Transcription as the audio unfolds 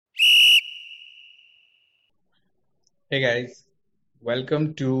Hey guys,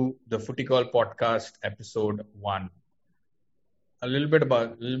 welcome to the Footy Call podcast episode 1. A little bit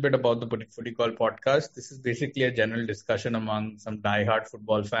about the Footy Call podcast. This is basically a general discussion among some die-hard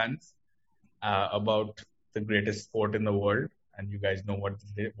football fans about the greatest sport in the world, and you guys know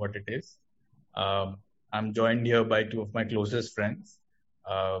what it is. I'm joined here by two of my closest friends.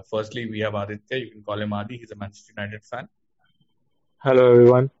 Firstly, we have Aditya. You can call him Adi. He's a Manchester United fan. Hello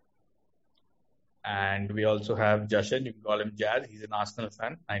everyone. And we also have Jashan. You can call him Jazz. He's an Arsenal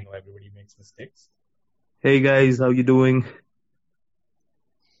fan. I know everybody makes mistakes. Hey guys, how you doing?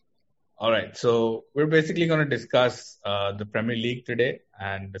 All right, so we're basically going to discuss the Premier League today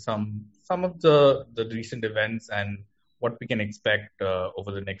and some of the recent events and what we can expect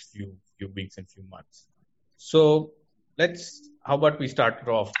over the next few weeks and few months. So how about we start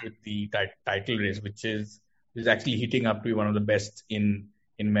off with the title race, which is actually heating up to be one of the best in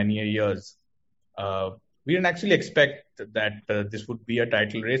many years. We didn't actually expect that this would be a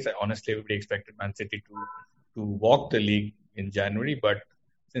title race. Honestly, everybody expected Man City to walk the league in January, but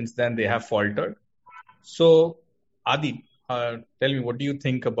since then they have faltered. So, Adi, tell me, what do you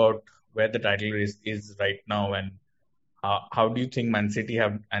think about where the title race is right now, and how do you think Man City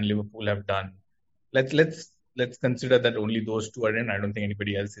and Liverpool have done? Let's consider that only those two are in. I don't think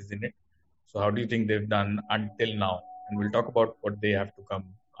anybody else is in it. So, how do you think they've done until now? And we'll talk about what they have to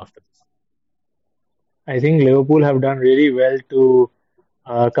come after this. I think Liverpool have done really well to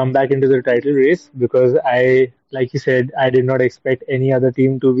come back into the title race because like you said, I did not expect any other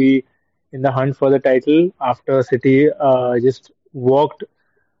team to be in the hunt for the title after City just walked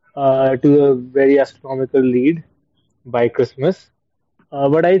to a very astronomical lead by Christmas.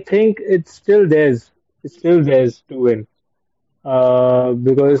 But I think it's still theirs. It's still theirs to win.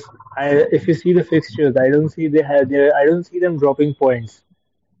 Because if you see the fixtures, I don't see them dropping points.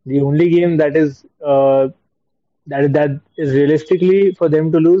 The only game that is realistically for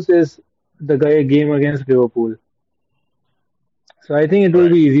them to lose is the game against Liverpool. So I think it will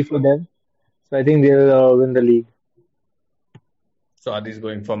Right. be easy for them. So I think they'll win the league. So, Adi is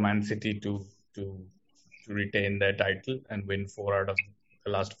going for Man City to retain their title and win 4 out of the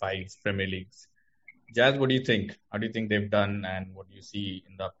last 5 Premier Leagues. Jazz, what do you think? How do you think they've done, and what do you see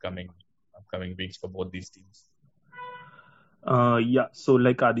in the upcoming weeks for both these teams? So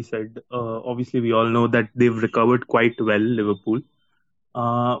like Adi said, obviously we all know that they've recovered quite well, Liverpool.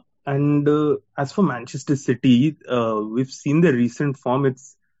 And as for Manchester City, we've seen their recent form.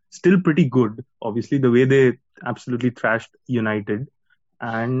 It's still pretty good. Obviously, the way they absolutely trashed United.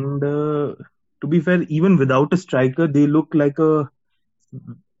 And to be fair, even without a striker, they look like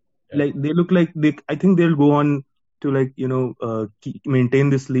I think they'll go on to maintain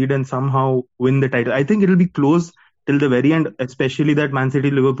this lead and somehow win the title. I think it'll be close till the very end, especially that Man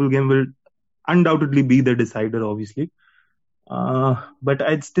City Liverpool game will undoubtedly be the decider, obviously. But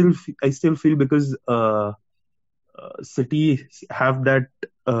I still feel because City have that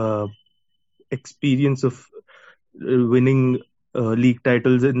experience of winning league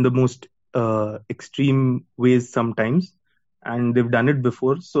titles in the most extreme ways sometimes, and they've done it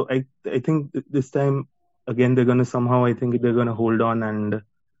before. So I think this time again they're gonna somehow, I think they're gonna hold on and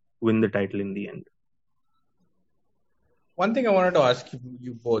win the title in the end. One thing I wanted to ask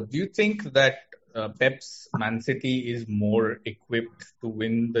you both: do you think that Pep's Man City is more equipped to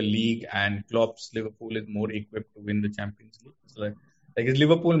win the league, and Klopp's Liverpool is more equipped to win the Champions League? So is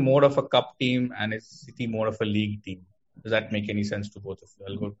Liverpool more of a cup team, and is City more of a league team? Does that make any sense to both of you?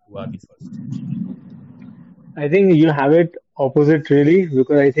 I'll go to Adi first. I think you have it opposite really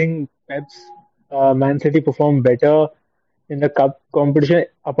because I think Pep's Man City performed better in the cup competition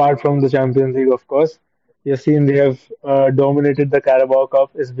apart from the Champions League, of course. You've seen they have dominated the Carabao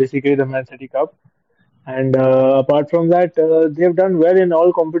Cup. It's basically the Man City Cup. And apart from that, they've done well in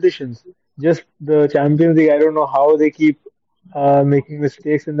all competitions. Just the Champions League, I don't know how they keep making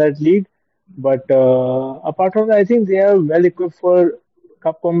mistakes in that league. But apart from that, I think they are well equipped for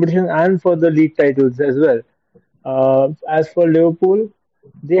cup competition and for the league titles as well. As for Liverpool,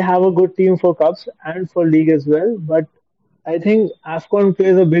 they have a good team for cups and for league as well. But I think AFCON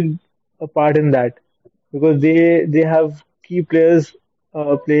plays a big part in that because they have key players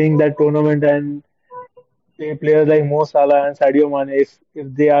playing that tournament and players like Mo Salah and Sadio Mane,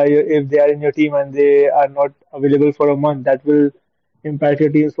 if they are in your team and they are not available for a month, that will impact your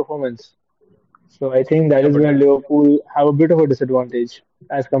team's performance. So I think that Yeah, is but where Liverpool have a bit of a disadvantage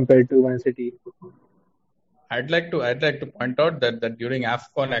as compared to Man City. I'd like to point out that during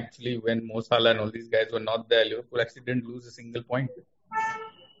AFCON, actually, when Mo Salah and all these guys were not there, Liverpool actually didn't lose a single point.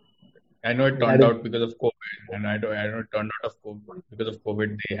 I know it That turned is out because of COVID, and I know it turned out because of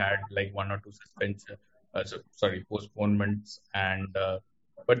COVID they had like one or two suspension, postponements, and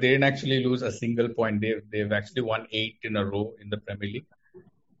but they didn't actually lose a single point. They've actually won 8 in a row in the Premier League.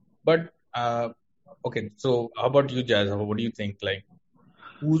 But okay, so how about you, Jazz? What do you think? Like,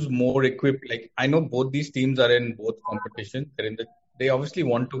 who's more equipped? Like, I know both these teams are in both competitions. They obviously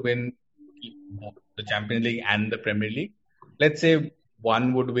want to win both the Champions League and the Premier League. Let's say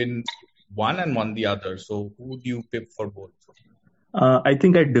one would win one and one the other. So who do you pick for both? I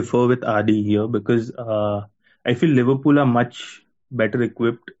think I differ with Adi here because I feel Liverpool are much better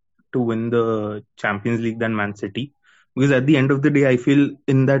equipped to win the Champions League than Man City. Because at the end of the day, I feel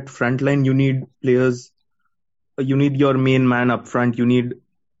in that front line, you need players, you need your main man up front, you need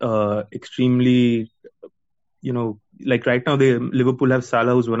extremely, like right now, Liverpool have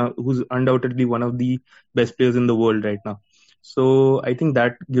Salah, who's undoubtedly one of the best players in the world right now. So I think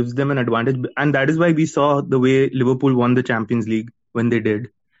that gives them an advantage, and that is why we saw the way Liverpool won the Champions League when they did,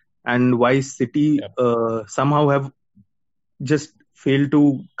 and why City somehow have just failed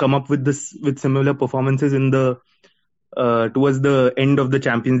to come up with similar performances in the towards the end of the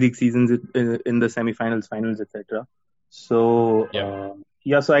Champions League seasons in the semi-finals, finals, etc. So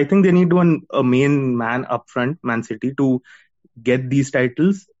so I think they need a main man up front, Man City, to get these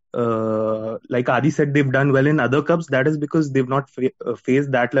titles. Like Adi said, they've done well in other cups. That is because they've not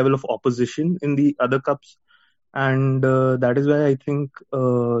faced that level of opposition in the other cups, and that is why I think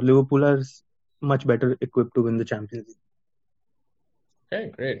Liverpool are much better equipped to win the Champions League. Okay,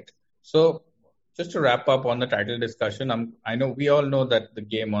 great. So just to wrap up on the title discussion, I know we all know that the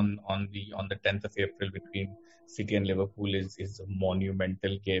game on the 10th of April between City and Liverpool is a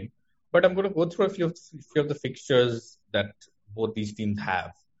monumental game. But I'm going to go through a few of the fixtures that both these teams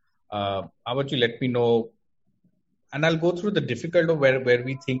have. How about you let me know, and I'll go through the difficulty of where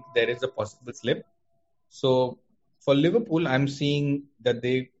we think there is a possible slip. So for Liverpool, I'm seeing that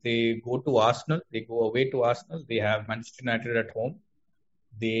they go to Arsenal, they go away to Arsenal, they have Manchester United at home,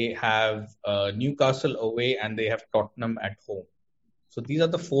 they have Newcastle away, and they have Tottenham at home. So these are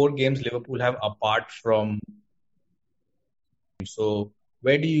the 4 games Liverpool have apart from. So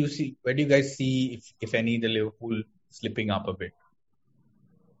where do you guys see, if any, the Liverpool slipping up a bit?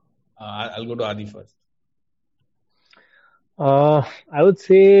 I'll go to Adi first. I would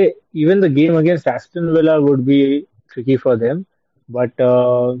say even the game against Aston Villa would be tricky for them. But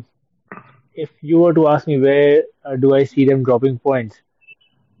if you were to ask me where do I see them dropping points,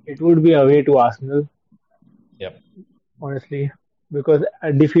 it would be away to Arsenal, Yep. honestly, because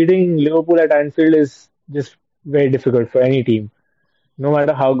defeating Liverpool at Anfield is just very difficult for any team, no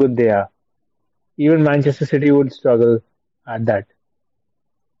matter how good they are. Even Manchester City would struggle at that.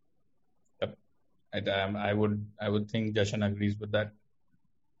 Yep. I would think Jashan agrees with that.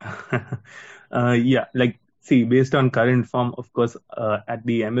 See, based on current form, of course, at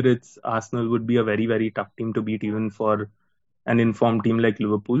the Emirates, Arsenal would be a very, very tough team to beat, even for an informed team like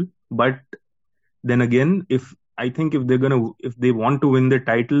Liverpool. But then again, if they want to win the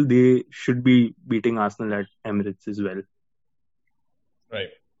title, they should be beating Arsenal at Emirates as well. Right.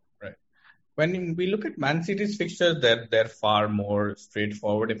 When we look at Man City's fixtures, they're far more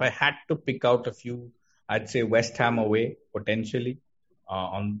straightforward. If I had to pick out a few, I'd say West Ham away potentially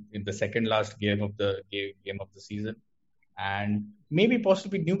in the second last game of the season, and maybe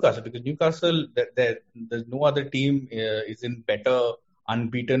possibly Newcastle, because Newcastle, there's no other team is in better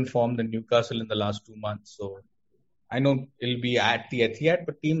unbeaten form than Newcastle in the last 2 months. So I know it'll be at the Etihad,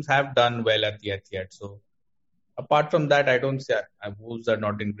 but teams have done well at the Etihad. So apart from that, I don't see Wolves are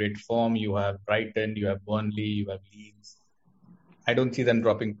not in great form. You have Brighton, you have Burnley, you have Leeds. I don't see them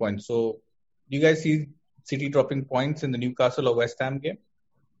dropping points. So do you guys see City dropping points in the Newcastle or West Ham game?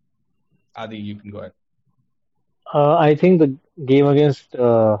 Adi, you can go ahead. I think the game against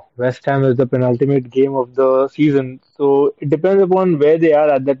West Ham is the penultimate game of the season, so it depends upon where they are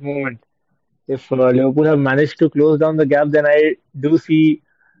at that moment. If Liverpool have managed to close down the gap, then I do see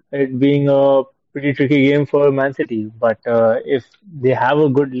it being a pretty tricky game for Man City. But if they have a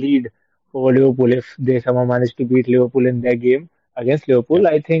good lead over Liverpool, if they somehow manage to beat Liverpool in their game against Liverpool,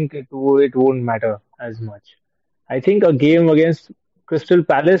 Yep. I think it won't matter as much. I think a game against Crystal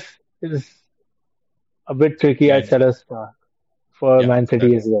Palace is a bit tricky Yeah, at Selhurst Park for Man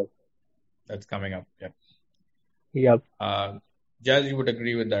City as well. That's coming up. Yeah. Yep. Jazz, you would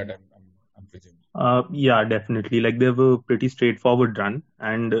agree with that, I'm presuming. Yeah, definitely. Like, they have a pretty straightforward run,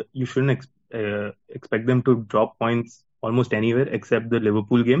 and you shouldn't expect them to drop points almost anywhere except the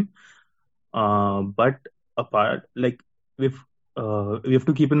Liverpool game. But apart, like, we have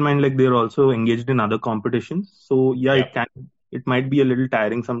to keep in mind, like, they're also engaged in other competitions. So yeah, it might be a little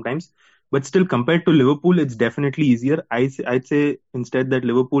tiring sometimes, but still, compared to Liverpool, it's definitely easier. I'd say instead that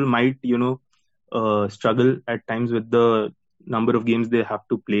Liverpool might, struggle at times with the number of games they have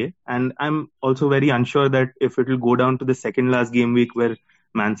to play. And I'm also very unsure that if it will go down to the second last game week where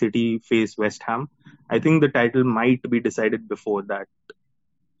Man City face West Ham, I think the title might be decided before that.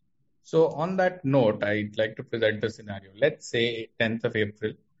 So on that note, I'd like to present a scenario. Let's say 10th of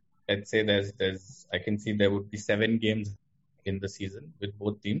April. Let's say there's I can see there would be 7 games in the season with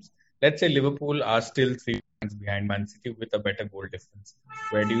both teams. Let's say Liverpool are still 3 points behind Man City with a better goal difference.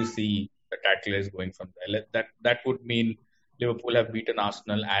 Where do you see the title is going from there? That would mean Liverpool have beaten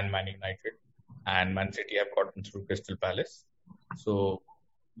Arsenal and Man United, and Man City have gotten through Crystal Palace. So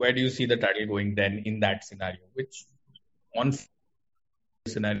where do you see the title going then in that scenario? Which on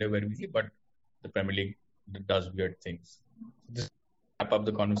scenario very easy, but the Premier League does weird things. Just wrap up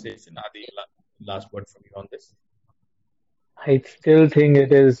the conversation. Adi, last word from you on this. I still think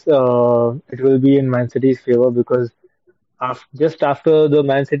it will be in Man City's favor because just after the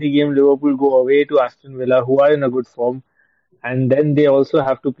Man City game, Liverpool go away to Aston Villa, who are in a good form, and then they also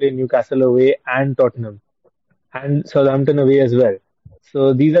have to play Newcastle away and Tottenham and Southampton away as well.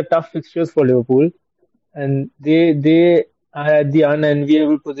 So these are tough fixtures for Liverpool, and they are at the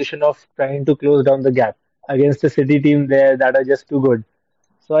unenviable position of trying to close down the gap against a City team there that are just too good.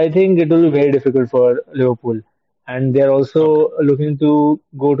 So I think it will be very difficult for Liverpool, and they're Okay. also looking to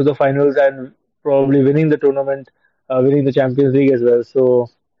go to the finals and probably winning the tournament, winning the Champions League as well. So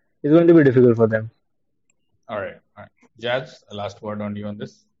it's going to be difficult for them. All right. All right. Jazz, a last word on you on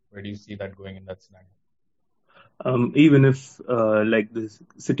this. Where do you see that going in that scenario? Even if, like this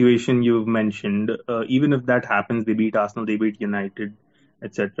situation you've mentioned, even if that happens, they beat Arsenal, they beat United,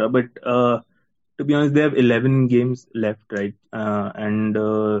 etc. But to be honest, they have 11 games left, right? And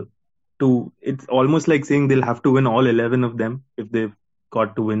it's almost like saying they'll have to win all 11 of them if they've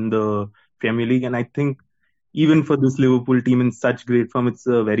got to win the Premier League. And I think even for this Liverpool team in such great form, it's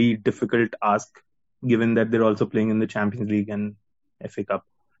a very difficult ask, given that they're also playing in the Champions League and FA Cup.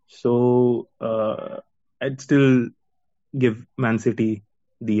 So I'd still give Man City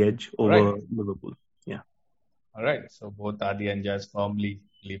the edge All right. over Liverpool. Yeah. All right. So both Adi and Jazz firmly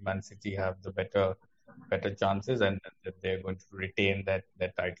believe Man City have the better chances and that they're going to retain that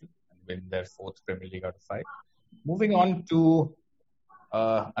title and win their 4th Premier League out of 5. Moving on to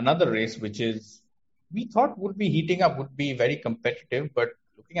another race, which is we thought would be heating up, would be very competitive, but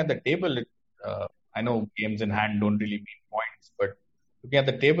looking at the table, I know games in hand don't really mean points, but looking at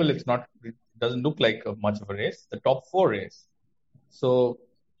the table, it doesn't look like much of a race. The top 4 race. So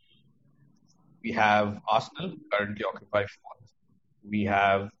we have Arsenal currently occupy 4th. We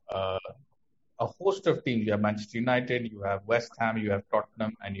have a host of teams. You have Manchester United, you have West Ham, you have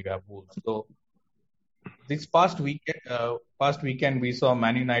Tottenham, and you have Wolves. So this past weekend, we saw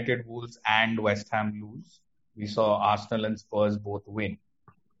Man United, Wolves, and West Ham lose. We saw Arsenal and Spurs both win.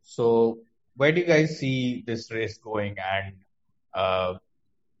 So, where do you guys see this race going, and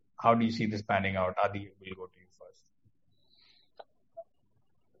how do you see this panning out? Adi, we'll go to you first.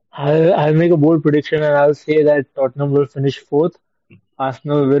 I'll make a bold prediction and I'll say that Tottenham will finish fourth,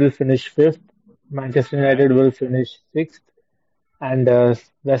 Arsenal will finish fifth, Manchester All right. United will finish sixth, and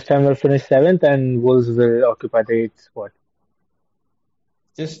West Ham will finish seventh, and Wolves will occupy the eighth spot.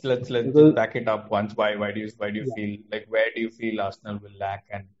 Just let's just Because back it up once. Why do you yeah, feel like where do you feel Arsenal will lack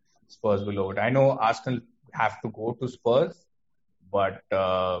and Spurs will over? I know Arsenal have to go to Spurs, but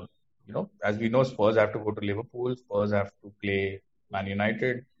as we know, Spurs have to go to Liverpool. Spurs have to play Man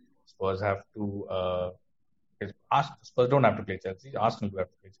United. Spurs have to. Spurs don't have to play Chelsea. Arsenal do have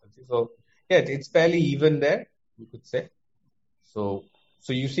to play Chelsea. So yeah, it's fairly even there. You could say. So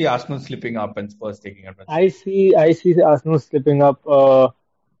so you see Arsenal slipping up and Spurs taking advantage. I see Arsenal slipping up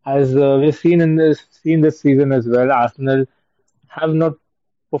as we've seen this season as well. Arsenal have not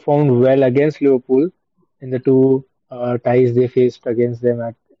performed well against Liverpool in the two ties they faced against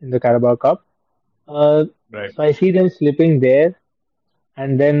them in the Carabao Cup. Uh, Right. so I see them slipping there.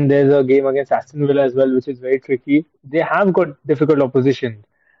 And then there's a game against Aston Villa as well, which is very tricky. They have got difficult opposition.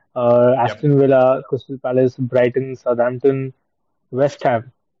 Yep. Aston Villa, Crystal Palace, Brighton, Southampton, West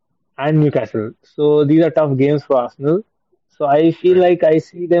Ham, and Newcastle. So these are tough games for Arsenal. So I feel Right. like I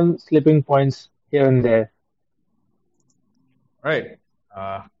see them slipping points here and there. Right.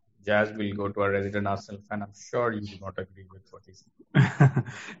 Uh, Jazz will go to a resident Arsenal fan. I'm sure you do not agree with what he said.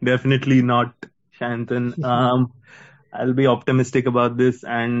 Definitely not, Shanton. I'll be optimistic about this,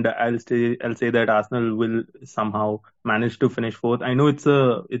 and I'll say that Arsenal will somehow manage to finish fourth. I know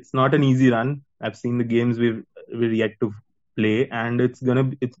it's not an easy run. I've seen the games we're yet to play, and it's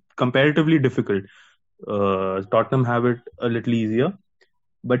comparatively difficult. Tottenham have it a little easier,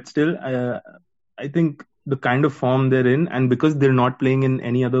 but still, I think the kind of form they're in, and because they're not playing in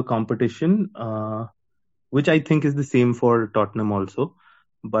any other competition, which I think is the same for Tottenham also.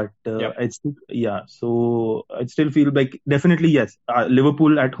 But Yep. yeah, so I still feel like definitely yes,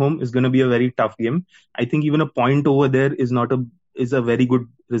 Liverpool at home is going to be a very tough game. I think even a point over there is a very good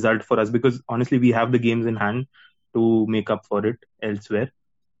result for us, because honestly we have the games in hand to make up for it elsewhere.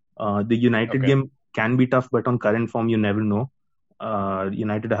 The United Okay. game can be tough, but on current form you never know.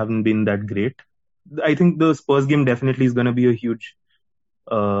 United haven't been that great. I think the Spurs game definitely is going to be a huge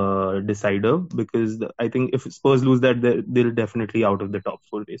decider, because I think if Spurs lose that, they're definitely out of the top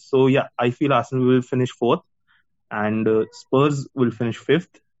four race. So yeah, I feel Arsenal will finish fourth, and Spurs will finish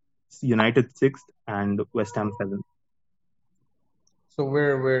fifth, United sixth, and West Ham seventh. So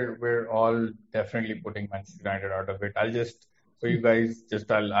we're all definitely putting Manchester United out of it. I'll just so you guys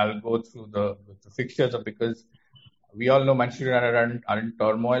just I'll go through the fixtures because we all know Manchester United are in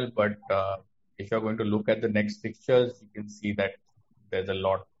turmoil, but if you're going to look at the next fixtures, you can see that there's a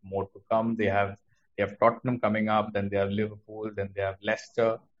lot more to come. They have Tottenham coming up, then they have Liverpool, then they have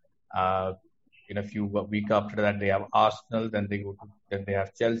Leicester. Uh, in a few week after that, they have Arsenal, then they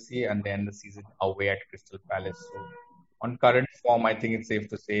have Chelsea, and then the season away at Crystal Palace. So on current form, I think it's safe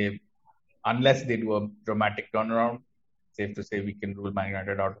to say, unless they do a dramatic turnaround, safe to say we can rule Man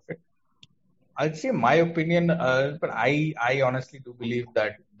United out of it. I'd say my opinion, but I honestly do believe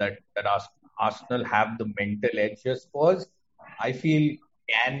that Arsenal have the mental edge here. Spurs, I feel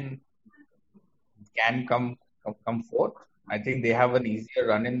can come forth. I think they have an easier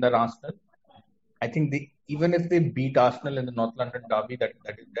run in than Arsenal. I think they even if they beat Arsenal in the North London derby that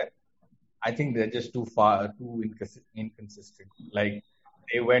is there, I think they're just too inconsistent. Like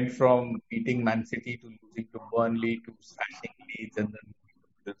they went from beating Man City to losing to Burnley to smashing Leeds and then losing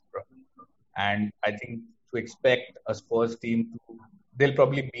to Middlesbrough. And I think to expect a Spurs team they'll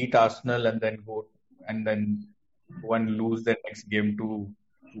probably beat Arsenal and then go and lose their next game to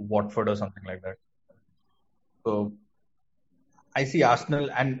Watford or something like that. So I see Arsenal,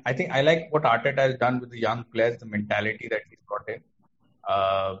 and I think I like what Arteta has done with the young players, the mentality that he's brought in.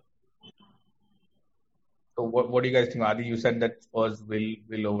 Uh, so what do you guys think? Adi, you said that Spurs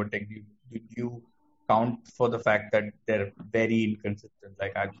will overtake you. Did you count for the fact that they're very inconsistent?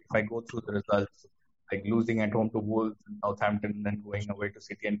 Like if I go through the results, like losing at home to Wolves and Southampton, and then going away to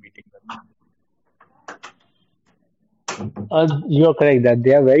City and beating them. You are correct that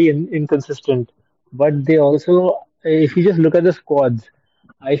they are very inconsistent, but they also, if you just look at the squads,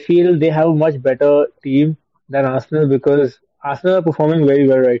 I feel they have a much better team than Arsenal because Arsenal are performing very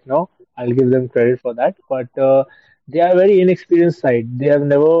well right now. I'll give them credit for that, but they are a very inexperienced side. They have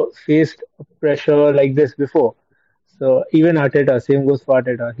never faced pressure like this before. So even Arteta, same goes for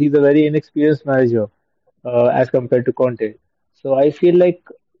Arteta. He's a very inexperienced manager as compared to Conte. So I feel like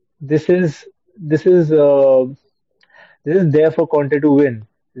this is this is uh, this is there for Conte to win.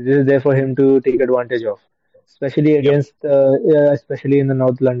 This is there for him to take advantage of, especially Yep. especially in the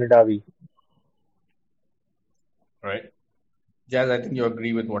North London derby. Right. Jazz, I think you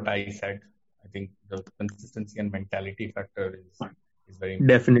agree with what I said. I think the consistency and mentality factor is very important.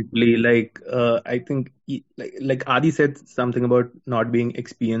 Definitely, I think like Adi said something about not being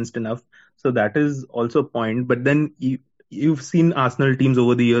experienced enough, so that is also a point. But then you've seen Arsenal teams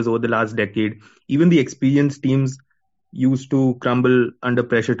over the years, over the last decade, even the experienced teams used to crumble under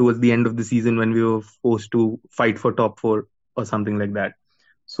pressure towards the end of the season when we were forced to fight for top four or something like that.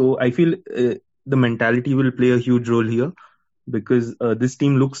 So I feel the mentality will play a huge role here, because this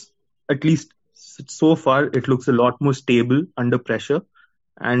team looks, at least so far, it looks a lot more stable under pressure,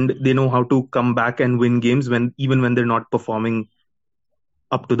 and they know how to come back and win games even when they're not performing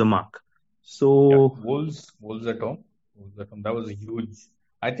up to the mark. Yeah, So Wolves at home. Wolves at home. That was a huge.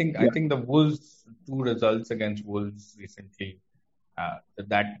 I yeah, think the Wolves two results against Wolves recently.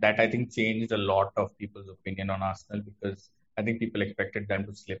 That I think changed a lot of people's opinion on Arsenal because I think people expected them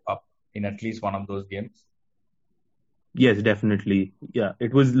to slip up in at least one of those games. yes, definitely. Yeah,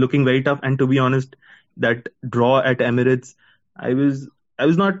 it was looking very tough, and to be honest, that draw at Emirates, I was I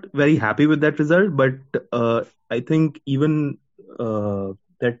was not very happy with that result, but I think even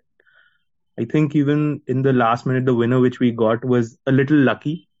that I think even in the last minute, the winner which we got was a little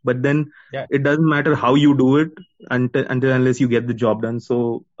lucky. But then Yeah, it doesn't matter how you do it until unless you get the job done.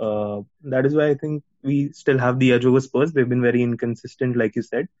 So that is why I think we still have the edge over Spurs. They've been very inconsistent, like you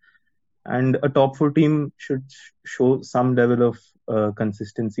said, and a top four team should show some level of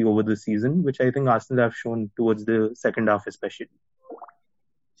consistency over the season, which I think Arsenal have shown towards the second half, especially.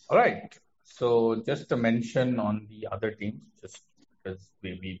 all right. So just a mention on the other teams, just because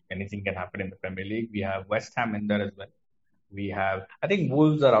anything can happen in the Premier League. We have West Ham in there as well. We have, I think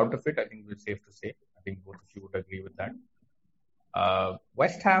Wolves are out of it. I think we're safe to say. I think both of you would agree with that.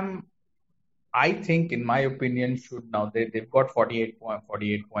 West Ham, I think, in my opinion, should now they've got 48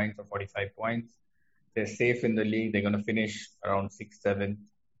 points or 45 points. They're safe in the league. They're going to finish around 6th, 7th,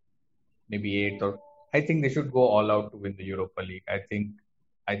 maybe 8th. Or I think they should go all out to win the Europa League. I think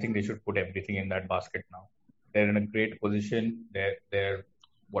they should put everything in that basket now. They're in a great position. They're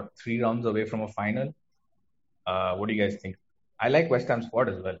what 3 rounds away from a final. What do you guys think? I like West Ham squad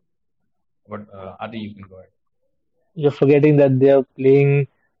as well. But Adi, you can go ahead. You're forgetting that they're playing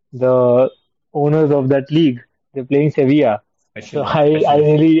the owners of that league. They're playing Sevilla. So I Especially Sevilla.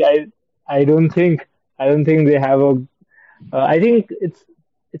 really, I don't think, I don't think they have a. I think it's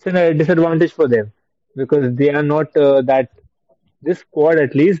a disadvantage for them because they are not that this squad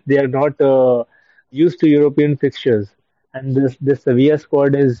at least they are not used to European fixtures, and this Sevilla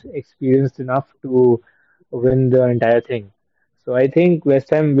squad is experienced enough to win the entire thing. So I think West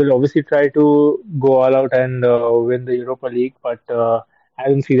Ham will obviously try to go all out and win the Europa League, but I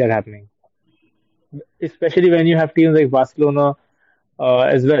don't see that happening, especially when you have teams like Barcelona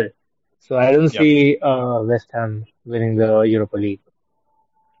as well. So I don't Yep. see West Ham winning the Europa League.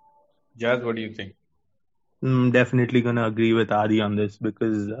 Jazz, what do you think? Definitely gonna agree with Adi on this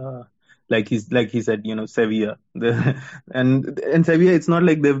because, like he said, Sevilla, and Sevilla, it's not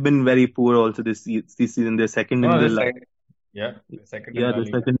like they've been very poor also this season. They're second in No, the the second. Yeah, the second in yeah, La the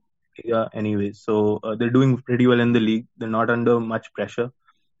Liga. second anyway. So they're doing pretty well in the league. They're not under much pressure.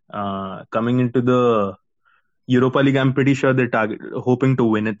 Coming into the Europa League, I'm pretty sure they're hoping to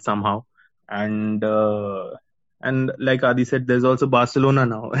win it somehow. And like Adi said, there's also Barcelona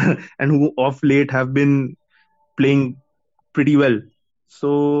now, and who of late have been playing pretty well.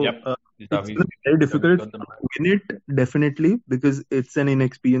 So Yep. it's Xavi's going to be very Xavi's difficult got them. to win it, definitely, because it's an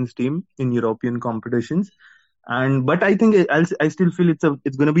inexperienced team in European competitions. But I think I still feel it's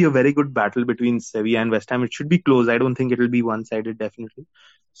going to be a very good battle between Sevilla and West Ham. It should be close. I don't think it'll be one-sided, definitely.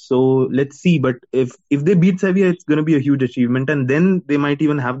 So let's see. But if they beat Sevilla, it's going to be a huge achievement, and then they might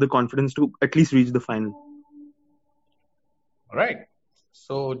even have the confidence to at least reach the final. All right.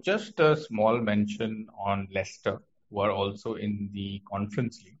 So just a small mention on Leicester, who are also in the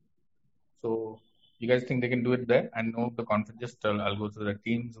Conference League. So you guys think they can do it there? I know the conference. Just I'll go through the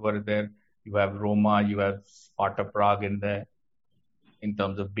teams who are there. You have Roma, you have Sparta Prague in there. In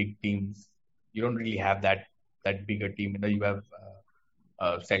terms of big teams, you don't really have that bigger team. You have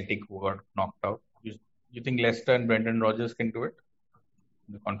Celtic who got knocked out. You think Leicester and Brendan Rodgers can do it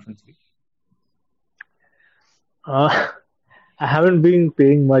in the Conference League? Uh, I haven't been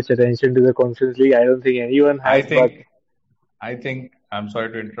paying much attention to the Conference League. I don't think anyone I has, but think I think I'm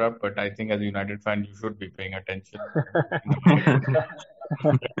sorry to interrupt, but I think as a United fan, you should be paying attention in a very good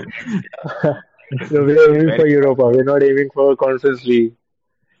no, we're aiming very for Europa. We're not aiming for Conference League.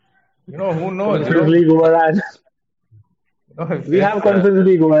 who knows, Conference League Umaran. We have if Conference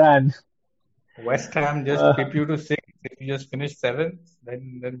League Umaran. West Ham just Uh, tip you to 6th, if you just finish 7th,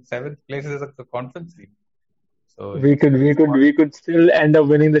 then 7th place is the Conference League. So we could still end up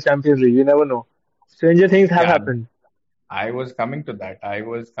winning the Champions League. You never know. Stranger things have yeah, happened. I was coming to that. I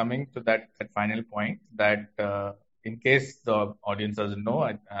was coming to that final point that in case the audience doesn't know,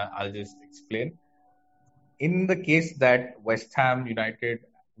 I'll just explain. In the case that West Ham United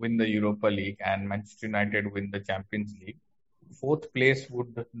win the Europa League and Manchester United win the Champions League, fourth place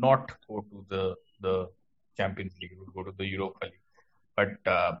would not go to the Champions League; it would go to the Europa League.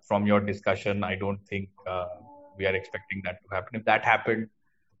 But from your discussion, I don't think we are expecting that to happen. If that happened,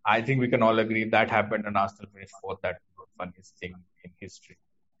 I think we can all agree if that happened and Arsenal finished fourth. That would be the funniest thing in history.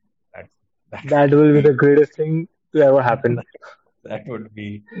 That that That would will be be the greatest thing to ever happen. that would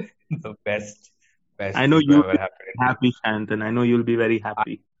be the best I know thing to you'll ever be happen in history. happy, Shantan. I know you'll be very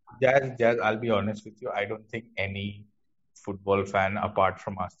happy. Jazz, I'll be honest with you. I don't think any football fan apart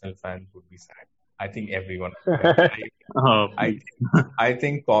from Arsenal fans would be sad. I think everyone would be happy. Oh, I please. I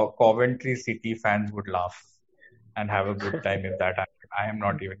think Coventry City fans would laugh and have a good time if that happened. I am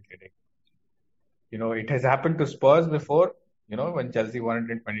not even kidding. It has happened to Spurs before. When Chelsea won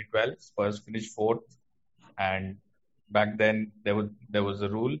it in 2012, Spurs finished fourth, and back then there was a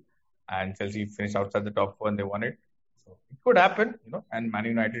rule, and Chelsea finished outside the top four and they won it. So it could happen, and Man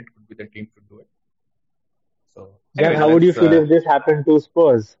United could be the team to do it. So, Jan, anyways, how would you let's. feel if this happened to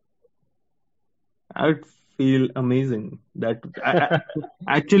Spurs? I would feel amazing.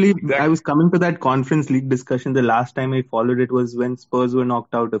 Actually, I Exactly. was coming to that Conference League discussion. The last time I followed it was when Spurs were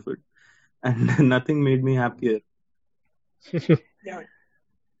knocked out of it, and nothing made me happier. Yeah.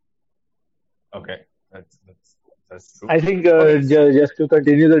 Okay, that's true. I think Okay. just to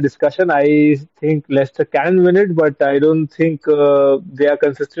continue the discussion, I think Leicester can win it, but I don't think they are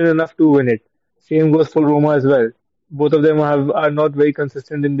consistent enough to win it. Same goes for Roma as well. Both of them are not very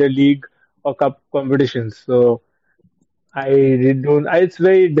consistent in their league or cup competitions. So I really don't. It's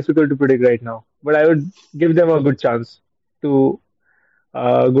very difficult to predict right now. But I would give them a good chance to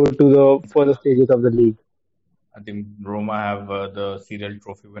go to the further stages of the league. I think Roma have the serial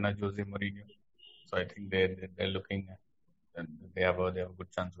trophy winner Jose Mourinho, so I think they're looking and they have a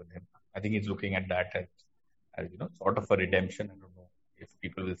good chance with him. I think he's looking at that as sort of a redemption. I don't know if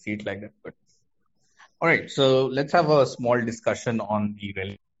people will see it like that, but all right. So let's have a small discussion on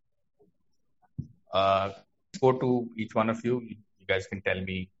the let's go to each one of you. You guys can tell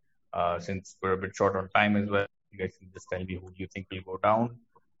me, since we're a bit short on time as well. You guys can just tell me who you think will go down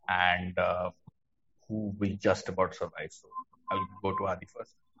and who will just about survive. So I'll go to Adi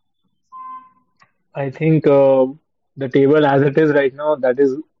first. I think the table as it is right now, that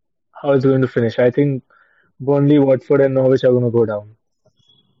is how it's going to finish. I think Burnley, Watford, and Norwich are going to go down.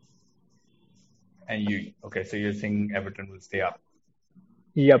 And you, okay? So you're saying Everton will stay up,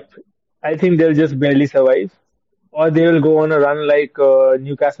 Yep. I think they'll just barely survive, or they will go on a run like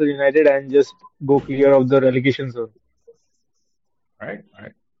Newcastle United and just go clear of the relegation zone. all right? All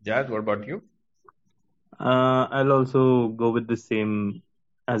right. Jazz, what about you? I'll also go with the same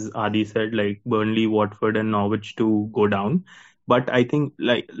as Adi said, like Burnley, Watford, and Norwich to go down. But I think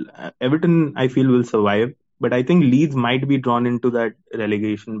Everton, I feel will survive. But I think Leeds might be drawn into that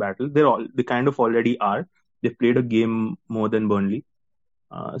relegation battle. They kind of already are. They played a game more than Burnley,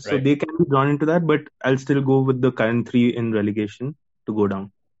 so Right. they can be drawn into that. But I'll still go with the current three in relegation to go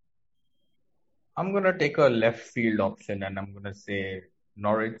down. I'm gonna take a left field option, and I'm gonna say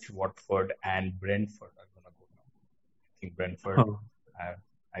Norwich, Watford, and Brentford are gonna go down. I think Brentford. Oh. Uh,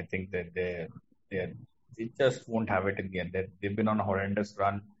 I think that they they just won't have it in the end. They've been on a horrendous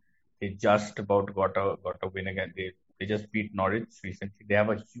run. They just about got a win again. They just beat Norwich recently. They have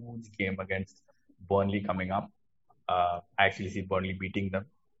a huge game against Burnley coming up. I actually see Burnley beating them.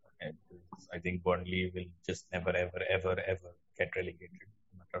 And I think Burnley will just never, ever, ever, ever get relegated,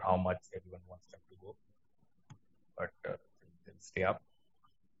 no matter how much everyone wants them to go. But they'll stay up.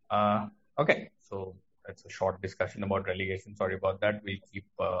 Okay, so that's a short discussion about relegation. Sorry about that. We'll keep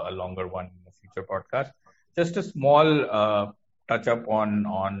a longer one in the future podcast. Just a small touch up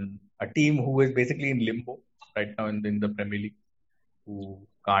on a team who is basically in limbo right now in the Premier League, who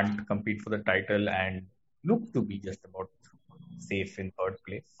can't compete for the title and look to be just about safe in third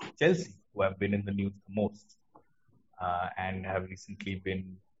place. Chelsea, who have been in the news the most and have recently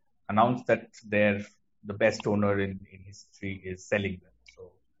been announced that the best owner in history is selling them.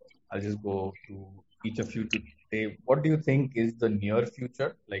 So I'll just go to each of you to say, what do you think is the near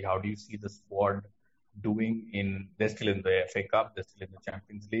future? Like, how do you see the squad doing they're still in the FA Cup, they're still in the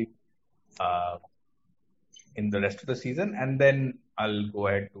Champions League, uh, in the rest of the season? And then I'll go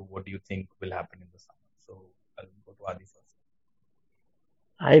ahead to what do you think will happen in the summer. So I'll go to Adi first.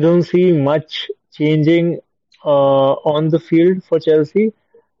 I don't see much changing on the field for Chelsea.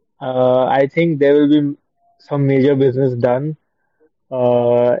 I think there will be some major business done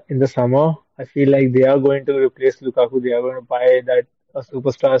in the summer. I feel like they are going to replace Lukaku. They are going to buy that a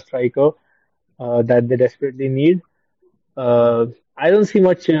superstar striker that they desperately need. Uh, I don't see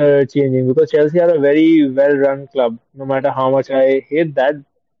much changing because Chelsea are a very well-run club. No matter how much I hate that,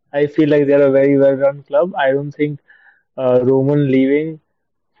 I feel like they're a very well-run club. I don't think Roman leaving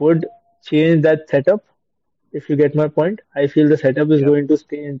would change that setup. If you get my point, I feel the setup is Yeah. going to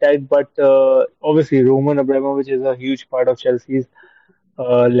stay intact. But obviously, Roman Abrahimovich is a huge part of Chelsea's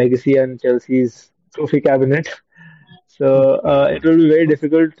legacy and Chelsea's trophy cabinet. So it will be very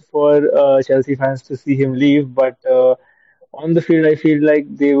difficult for Chelsea fans to see him leave. But on the field, I feel like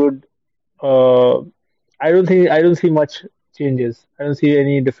they would. Uh, I don't see much changes. I don't see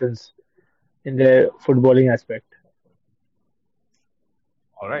any difference in their footballing aspect.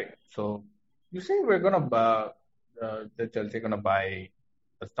 All right. So you say we're gonna the Chelsea gonna buy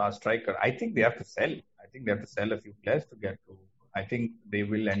a star striker. I think they have to sell. I think they have to sell a few players to get to. I think they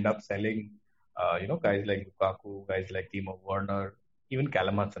will end up selling, guys like Lukaku, guys like Timo Werner, even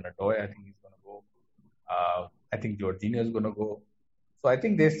Callum Hudson-Odoi. I think he's gonna go. I think Jorginho is gonna go. So I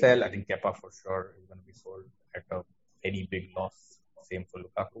think they sell. I think Kepa for sure is gonna be sold at a any big loss. Same for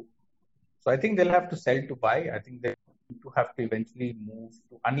Lukaku. So I think they'll have to sell to buy. I think they to have to eventually move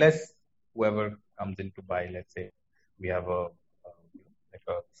to, unless whoever comes in to buy, let's say we have like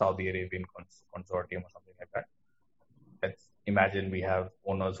a Saudi Arabian consortium or something like that. Let's imagine we have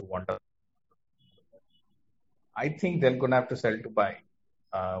owners who want to. I think they're gonna have to sell to buy.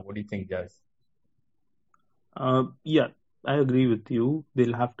 What do you think, Jazz? Yeah, I agree with you.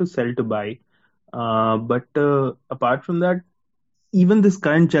 They'll have to sell to buy. But apart from that, even this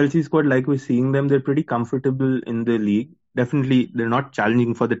current Chelsea squad, like we're seeing them, they're pretty comfortable in the league. Definitely, they're not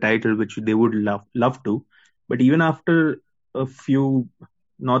challenging for the title, which they would love to. But even after a few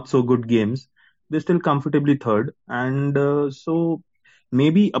not so good games, they're still comfortably third. And so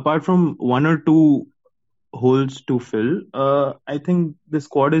maybe apart from one or two holes to fill, I think the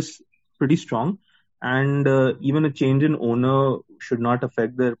squad is pretty strong. And even a change in owner should not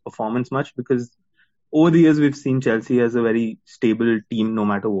affect their performance much, because over the years we've seen Chelsea as a very stable team no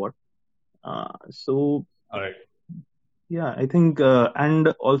matter what. So All right. yeah, I think and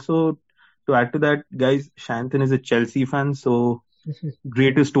also to add to that, guys, Shanton is a Chelsea fan, so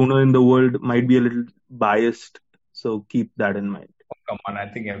greatest owner in the world might be a little biased. So keep that in mind. Oh, come on, I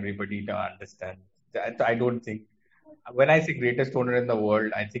think everybody understands. I don't think when I say greatest owner in the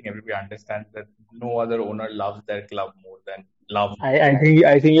world, I think everybody understands that no other owner loves their club more than loves more than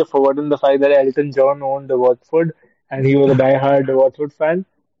I think you've forgotten the fact that Elton John owned the Watford and he was a die-hard Watford fan.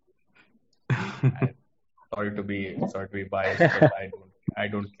 I, sorry to be biased, but I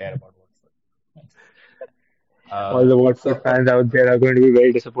don't care about Watford. All the Watford So fans out there are going to be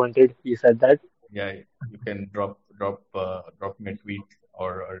very disappointed. You said that. yeah, you can drop me a tweet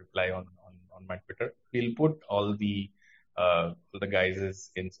or reply on my Twitter. We'll put all the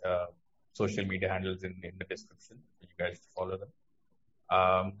guys' in social media handles in the description for you guys to follow them.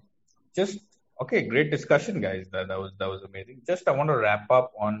 Um, just okay, great discussion, guys. That was amazing. Just I want to wrap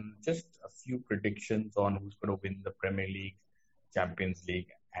up on just a few predictions on who's going to win the Premier League, Champions League,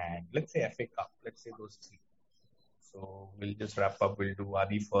 and let's say FA Cup. Let's say those three. So we'll just wrap up. We'll do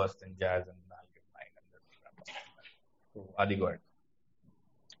Adi first and Jazz, and I'll give mine, and then we'll wrap up. So Adi, go ahead.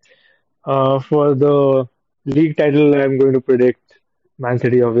 For the league title, I'm going to predict Man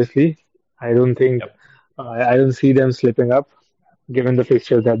City. Obviously, I don't think Yep, I don't see them slipping up given the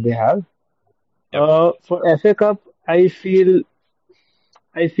fixtures that they have. yep. For FA Cup, I feel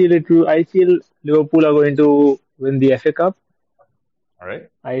Liverpool are going to win the FA Cup. All right.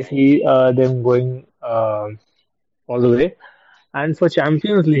 I see them going all the way. And for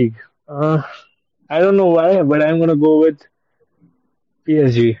Champions League, I don't know why, but I'm gonna go with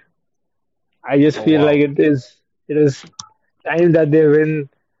PSG. I just Oh feel like wow, it is time that they win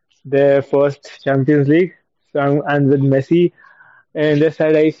their first Champions League. And with Messi and their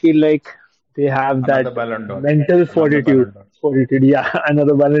side, I feel like they have that another Ballon d'Or, mental another fortitude. Ballon d'Or. Fortitude, yeah,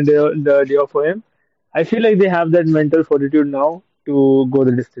 another Ballon d'Or for him. I feel like they have that mental fortitude now to go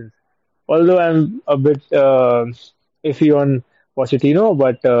the distance. Although I'm a bit iffy on Pochettino,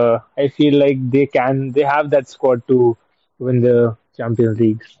 but I feel like they have that squad to win the Champions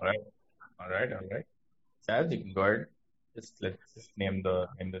League. All right, all right, all right. Jazz, you can go ahead. Just let's just name the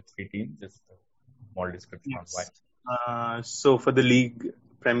three teams. Just a small description on why. Yes. So for the league,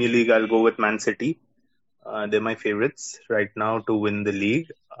 Premier League, I'll go with Man City. They're my favorites right now to win the league.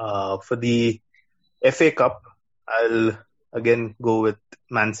 For the FA Cup, I'll again go with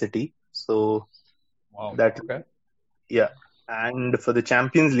Man City. So Wow. that, Okay. yeah. And for the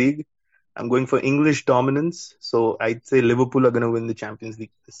Champions League, I'm going for English dominance. So I'd say Liverpool are going to win the Champions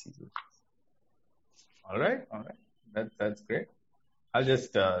League this season. All right. All right. That's great. I'll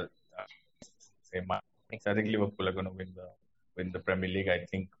just say my picks. I think Liverpool are going to win the Premier League. I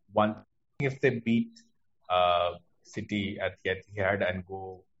think one if they beat City at the Etihad and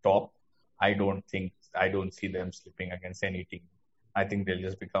go top, I don't see them slipping against any team. I think they'll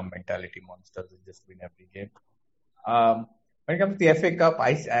just become mentality monsters and just win every game. When it comes to the FA Cup,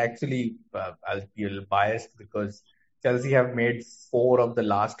 actually I'll be a little biased because Chelsea have made four of the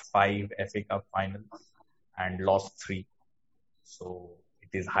last five FA Cup finals and lost three. So it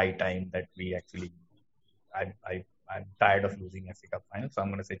is high time that we actually. I'm tired of losing FA Cup finals, so I'm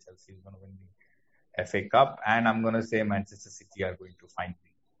going to say Chelsea is going to win the FA Cup, and I'm going to say Manchester City are going to finally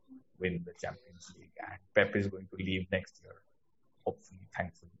win the Champions League, and Pep is going to leave next year, hopefully,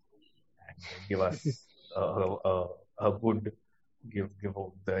 thankfully, and give us a good give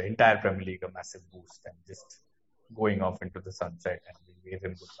the entire Premier League a massive boost and just going off into the sunset and we wave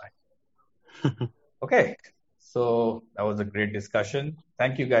him goodbye. Okay, so that was a great discussion.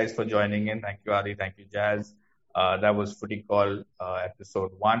 Thank you guys for joining in. Thank you, Adi. Thank you, Jazz. That was Footy Call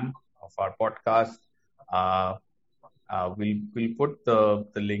episode 1 of our podcast. Uh, we'll put the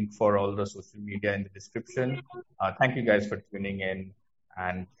link for all the social media in the description. Thank you guys for tuning in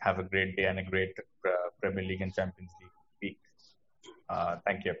and have a great day and a great Premier League and Champions League week.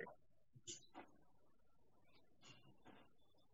 Thank you, everyone.